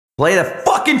Play the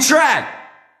fucking track!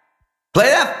 Play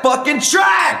that fucking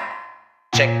track!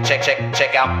 Check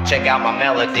out my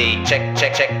melody. Check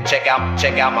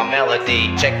out my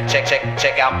melody. Check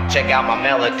out my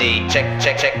melody.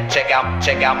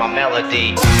 Check out my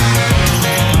melody.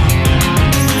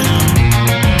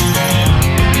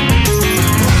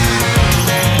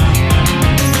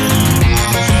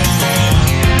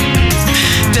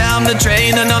 Down the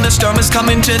drain, another storm is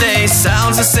coming today.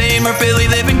 Sounds the same, or Billy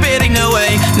living fading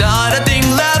away. Not a thing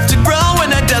left to grow in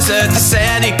the desert. The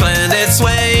sandy planet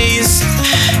sways.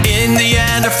 In the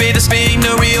end, our fate is being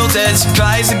no real dead.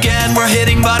 Surprise again, we're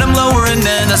hitting bottom lower, and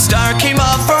then a star came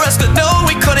up for us, but no,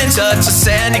 we couldn't touch the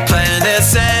sandy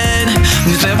planet's end.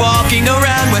 We've been walking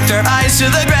around with our eyes to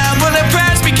the ground, when our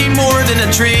prayers became more than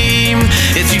a dream.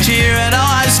 If you hear it,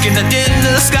 I'll ask you to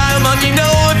into the sky, let me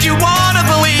know if you wanna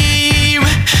believe.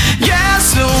 Yeah,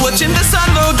 so watching the sun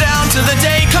go down till the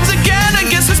day comes again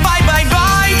and guess it's bye bye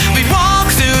bye. We walk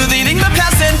through leading the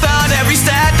past and found every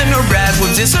stat and our breath will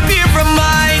disappear from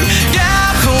mine.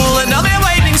 Yeah, cool, another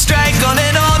lightning strike on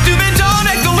and on through the dawn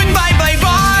and going bye bye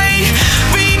bye.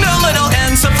 We know it'll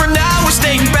end, so for now we're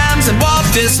staying friends and walk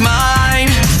this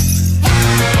mine.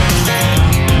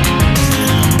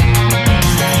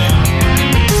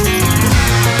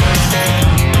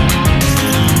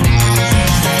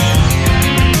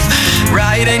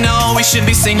 I know we should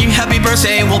be singing happy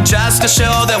birthday. Well, just to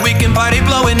show that we can party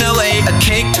blow in LA. A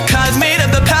cake to cut made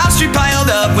of the pastry piled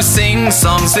up with sing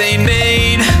songs they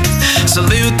made.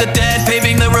 Salute the dead,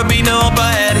 paving the road we know up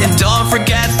ahead. And don't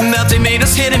forget the melt they made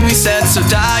us hit and we said. So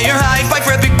die your hike by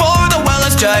Fred before the well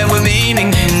is dry with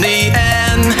meaning in the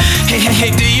end.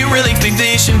 Hey, do you really think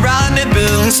they should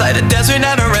rendezvous inside a desert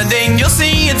never ending? You'll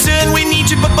see it soon, we need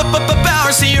you power.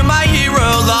 See you're my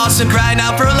hero, lost and crying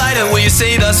out for a lighter. Will you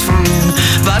save us from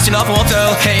flashing off a wall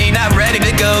throw? Hey, not ready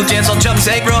to go. Dance on jump,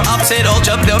 say grow opposite old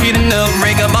jump. No, you didn't know.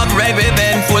 Break up off the right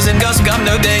ribbon. Force and ghosts come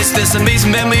no days. This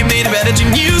amazing memory made a better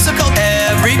musical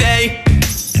every day.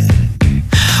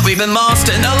 We've been lost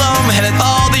and alone, headed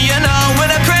all the unknown, when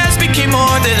our prayers became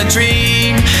more than a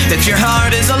dream. If your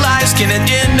heart is alive, skin it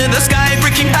into the sky,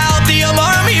 breaking out the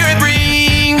alarm here it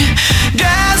bring.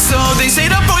 Yeah, so they say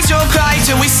the voice don't cry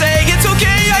till we say it's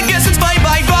okay. I guess it's bye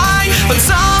bye bye. But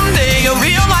someday you'll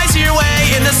realize your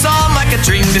way in the song like a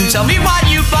dream. Then tell me what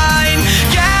you find.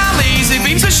 Yeah, lazy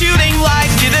beams are shooting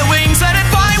light. Give it wings, let it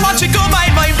fly. Watch it go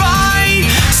bye bye bye.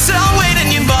 So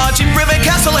waiting in watching rivet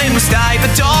castle in the sky,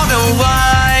 but don't know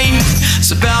why.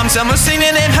 So bound someone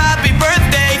singing in happy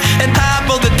birthday, an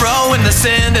apple that throw in the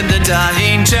sand and the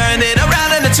dying. Turn it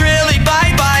around and it's really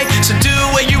bye bye. So do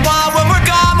what you want when we're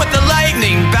gone with the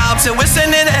lightning bounce. And we're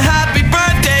singing a happy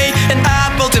birthday, an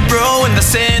apple to throw in the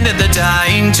sand and the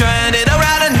dying. Turn it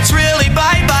around and it's really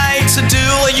bye bye. So do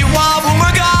what you want when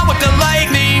we're gone with the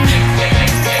lightning. Check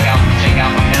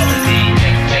out my melody.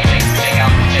 Check out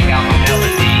my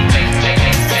melody. Check out my melody.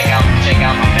 Check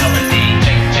out my melody.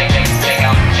 Check out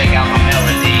my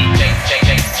melody. Check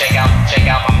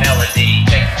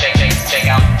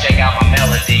out my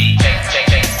melody.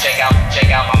 Check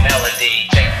out my melody.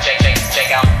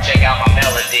 Check out my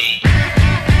melody.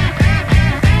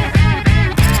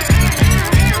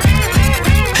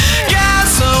 Yeah,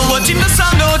 so watching the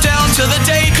sun go down till the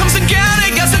day comes again. I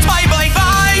guess it's bye bye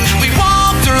bye. We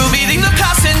walk through beating the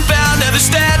past and found every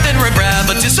step and regret,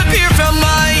 but disappear from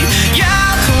mine.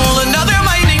 Yeah, cool, another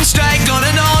lightning strike on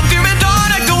and on through the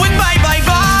dawn and going bye bye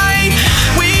bye.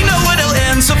 We know it'll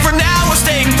end, so for now we're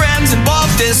staying friends and walk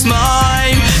this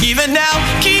mine. Even now,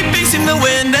 keep facing the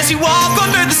wind as you walk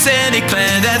under the sandy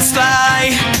planet's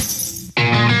sky.